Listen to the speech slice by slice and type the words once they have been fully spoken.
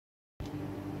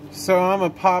So I'm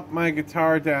gonna pop my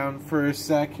guitar down for a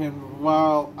second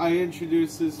while I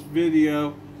introduce this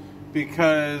video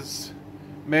because,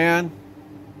 man,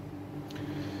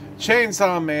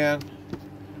 Chainsaw Man,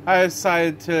 I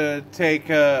decided to take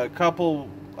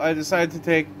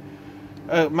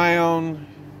my own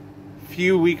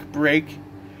few-week break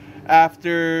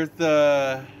after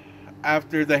the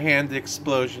hand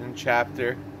explosion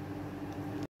chapter.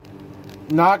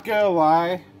 Not gonna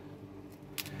lie,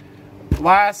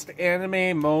 last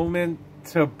anime moment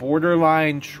to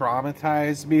borderline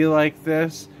traumatize me like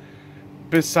this,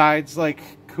 besides like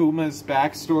Kuma's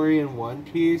backstory in One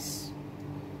Piece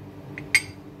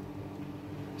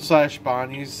 /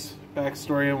 Bonnie's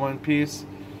backstory in One Piece,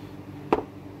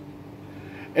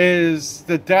 is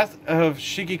the death of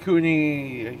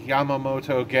Shigekuni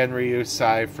Yamamoto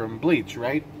Genryusai from Bleach,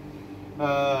 right?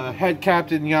 Head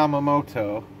Captain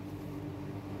Yamamoto.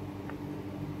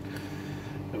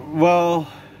 Well,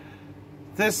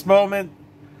 this moment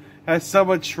has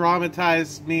somewhat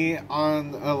traumatized me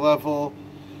on a level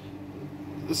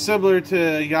similar to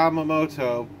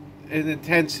Yamamoto in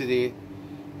intensity,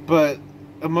 but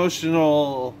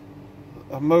emotional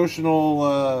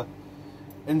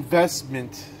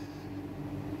investment.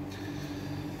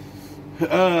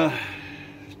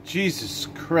 Jesus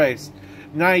Christ.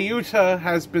 Nayuta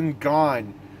has been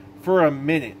gone for a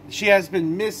minute. She has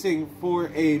been missing for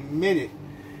a minute.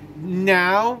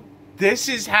 Now, this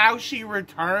is how she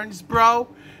returns, bro.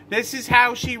 This is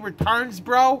how she returns,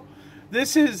 bro.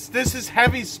 This is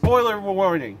heavy spoiler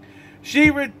warning.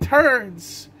 She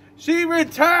returns. She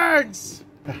returns.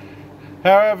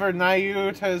 However,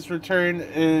 Nayuta's return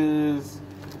is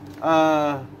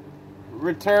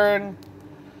return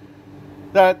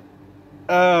that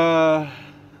kind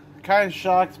of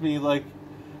shocked me, like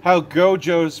how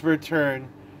Gojo's return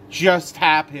just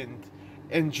happened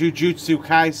in Jujutsu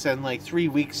Kaisen like 3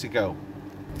 weeks ago.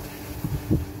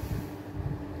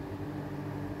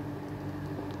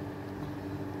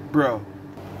 Bro.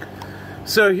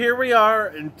 So here we are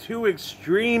in two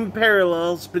extreme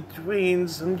parallels between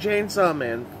some Chainsaw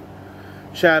Man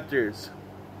chapters.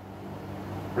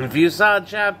 If you saw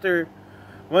chapter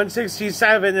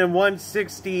 167 and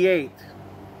 168,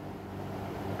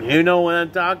 you know what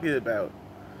I'm talking about.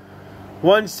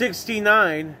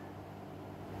 169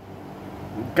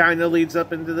 kind of leads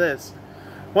up into this.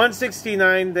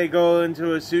 169, they go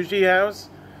into a sushi house,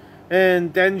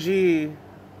 and Denji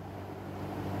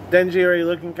already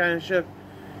looking kind of shook.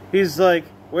 He's like,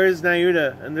 "Where's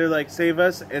Nayuta?" And they're like, "Save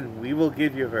us and we will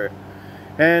give you her."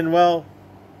 And well,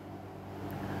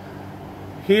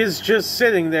 he's just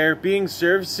sitting there being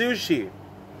served sushi.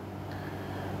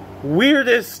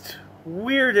 Weirdest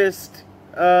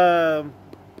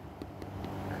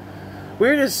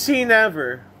scene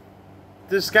ever.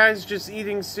 This guy's just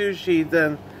eating sushi,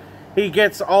 then he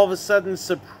gets all of a sudden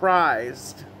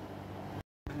surprised.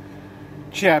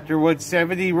 Chapter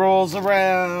 170 rolls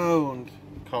around,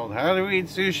 called How to Eat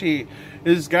Sushi.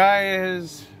 This guy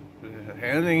is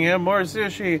handing him more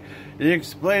sushi,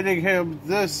 explaining him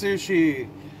the sushi,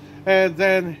 and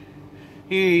then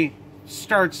he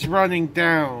starts running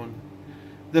down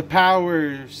the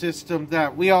power system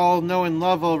that we all know and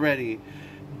love already.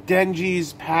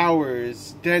 Denji's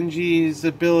powers, Denji's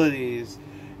abilities,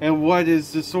 and what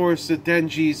is the source of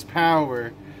Denji's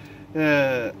power.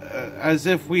 As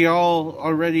if we all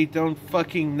already don't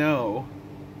fucking know.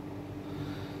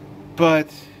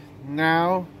 But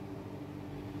now,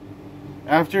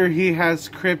 after he has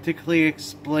cryptically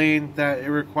explained that it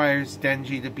requires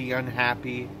Denji to be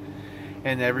unhappy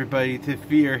and everybody to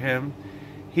fear him,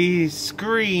 he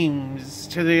screams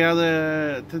to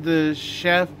the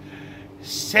chef,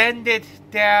 "Send it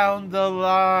down the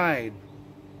line."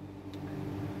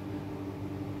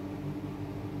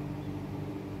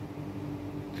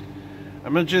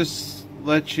 I'm gonna just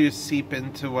let you seep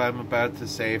into what I'm about to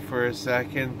say for a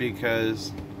second,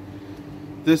 because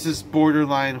this is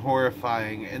borderline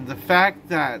horrifying. And the fact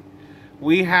that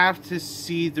we have to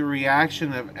see the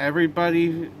reaction of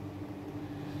everybody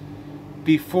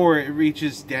before it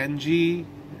reaches Denji,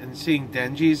 and seeing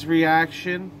Denji's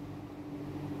reaction,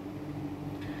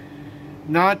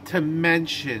 not to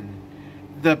mention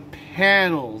the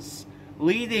panels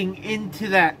leading into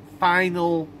that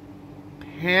final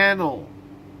panel.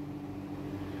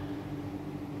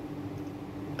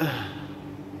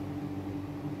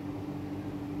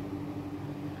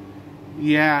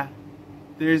 Yeah,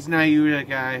 there's Nayuta,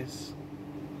 guys.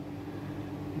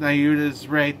 Nayuta's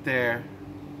right there.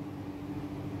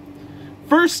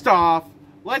 First off,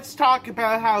 let's talk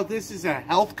about how this is a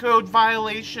health code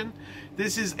violation.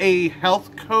 This is a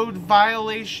health code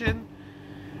violation.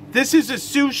 This is a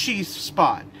sushi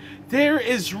spot. There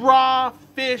is raw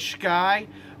fish, guy.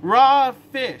 Raw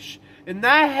fish. And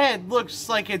that head looks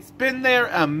like it's been there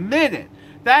a minute.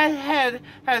 That head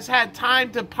has had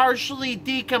time to partially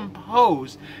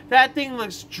decompose. That thing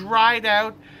looks dried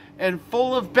out and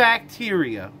full of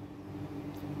bacteria.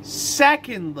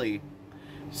 Secondly,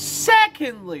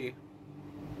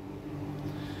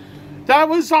 that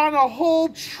was on a whole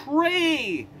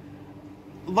tray,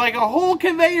 like a whole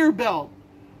conveyor belt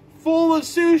full of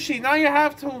sushi. Now you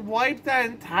have to wipe that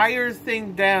entire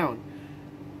thing down.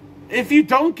 If you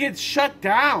don't get shut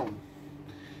down,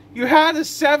 you had a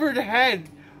severed head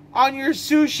on your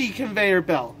sushi conveyor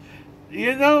belt.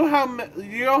 You know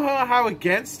how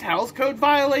against health code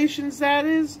violations that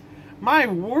is? My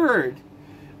word.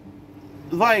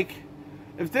 Like,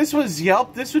 if this was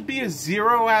Yelp, this would be a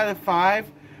 0 out of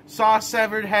 5. Saw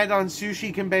severed head on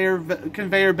sushi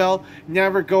conveyor belt,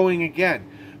 never going again.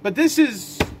 But this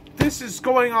is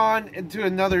going on into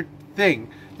another thing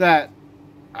that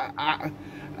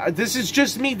this is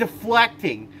just me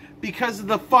deflecting because of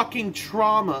the fucking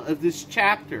trauma of this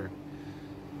chapter.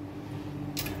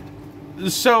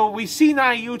 So we see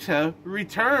Nayuta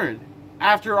return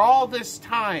after all this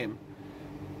time.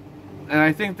 And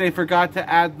I think they forgot to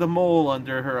add the mole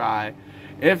under her eye.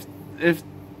 If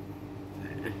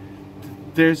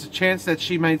there's a chance that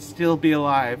she might still be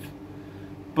alive.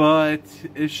 But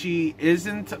if she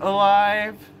isn't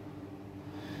alive,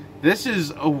 this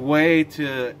is a way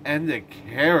to end a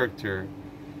character.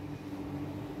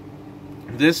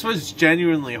 This was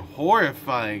genuinely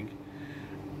horrifying.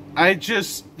 I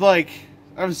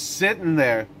was sitting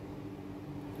there,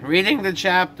 reading the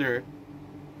chapter.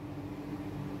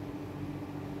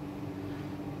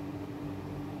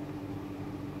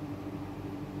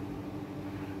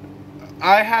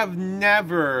 I have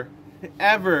never,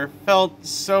 ever felt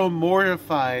so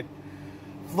mortified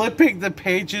flipping the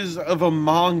pages of a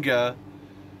manga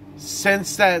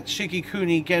since that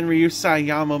Shikikuni Genryusai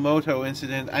Yamamoto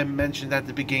incident I mentioned at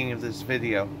the beginning of this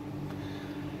video.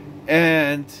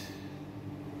 And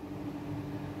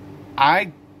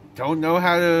I don't know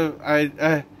how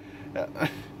to...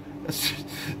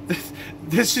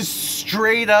 this is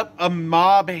straight up a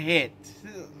mob hit.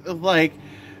 Like,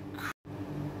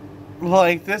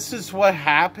 this is what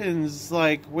happens,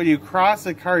 like, when you cross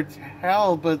a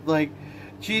cartel, but, like,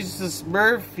 Jesus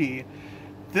Murphy,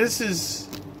 this is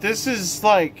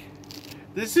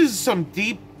some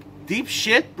deep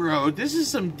shit, bro. This is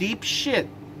some deep shit.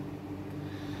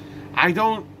 I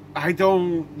don't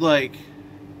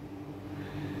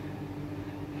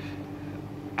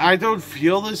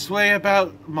feel this way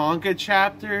about manga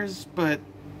chapters, but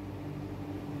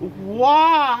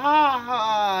why?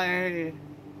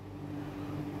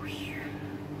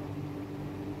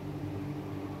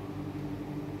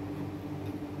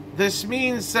 This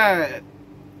means that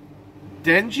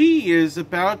Denji is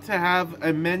about to have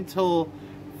a mental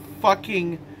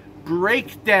fucking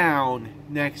breakdown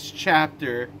next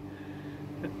chapter.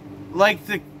 Like,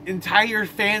 the entire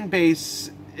fan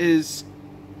base is,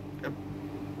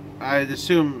 I'd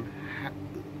assume,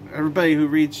 everybody who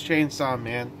reads Chainsaw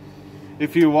Man.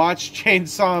 If you watch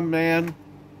Chainsaw Man,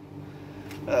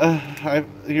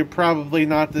 you're probably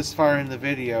not this far in the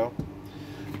video.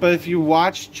 But if you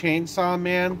watch Chainsaw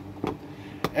Man,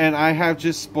 and I have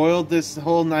just spoiled this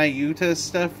whole Nayuta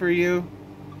stuff for you,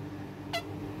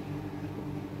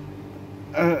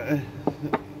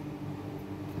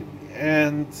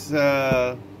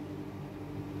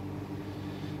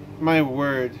 my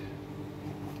word,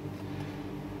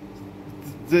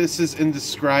 this is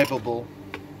indescribable.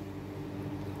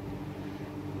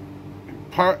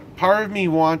 Part of me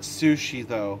wants sushi,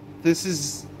 though. This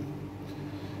is...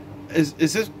 Is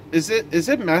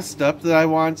it messed up that I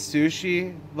want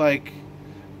sushi? Like,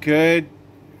 good,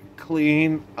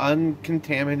 clean,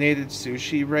 uncontaminated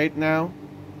sushi right now?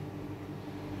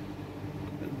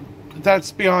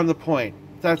 That's beyond the point.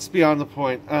 That's beyond the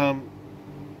point.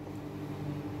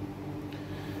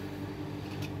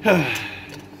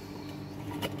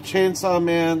 Chainsaw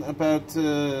Man about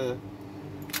to...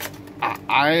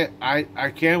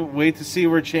 I can't wait to see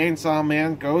where Chainsaw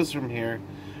Man goes from here.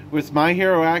 With My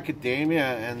Hero Academia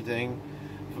ending,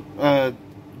 Gege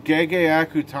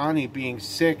Akutami being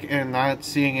sick and not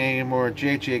seeing any more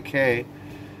JJK,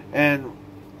 and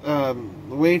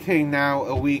waiting now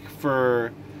a week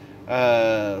for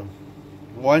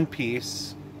One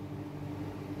Piece,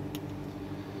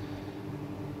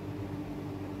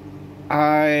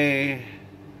 I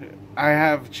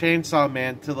have Chainsaw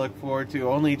Man to look forward to,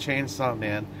 only Chainsaw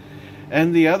Man.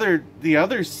 And the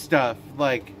other stuff,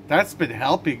 like, that's been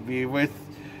helping me with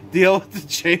deal with the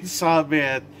Chainsaw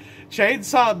Man.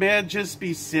 Chainsaw Man just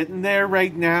be sitting there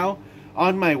right now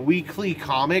on my weekly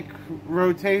comic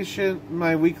rotation,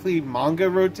 my weekly manga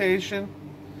rotation.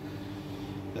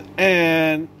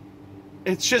 And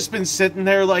it's just been sitting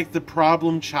there like the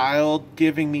problem child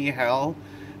giving me hell.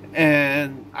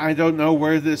 And I don't know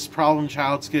where this problem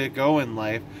child's going to go in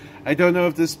life. I don't know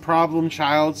if this problem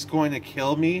child's going to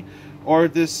kill me, or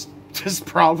this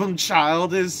problem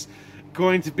child is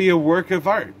going to be a work of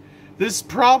art. This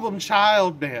problem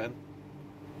child, man.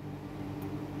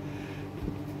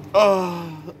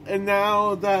 And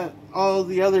now that all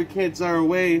the other kids are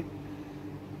away,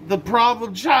 the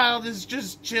problem child is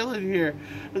just chilling here.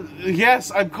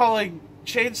 Yes, I'm calling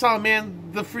Chainsaw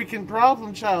Man the freaking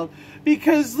problem child,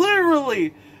 because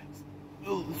literally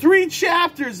 3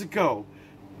 chapters ago,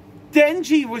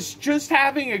 Denji was just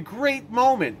having a great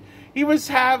moment. He was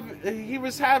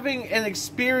having an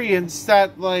experience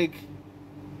that, like,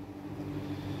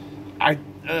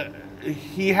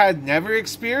 he had never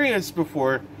experienced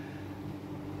before.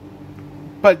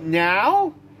 But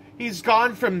now he's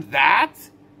gone from that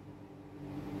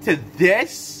to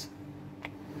this.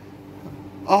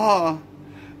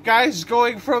 Guy's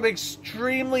going from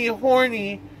extremely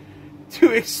horny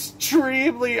to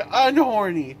extremely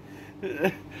unhorny.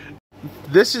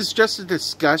 This is just a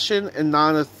discussion and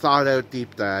not a thought-out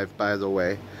deep dive, by the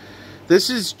way. This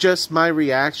is just my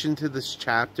reaction to this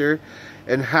chapter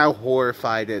and how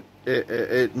horrified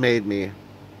it made me.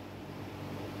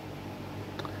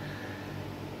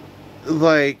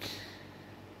 Like,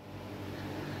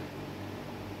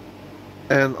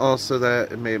 and also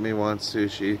that it made me want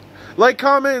sushi. Like,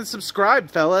 comment, and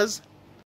subscribe, fellas.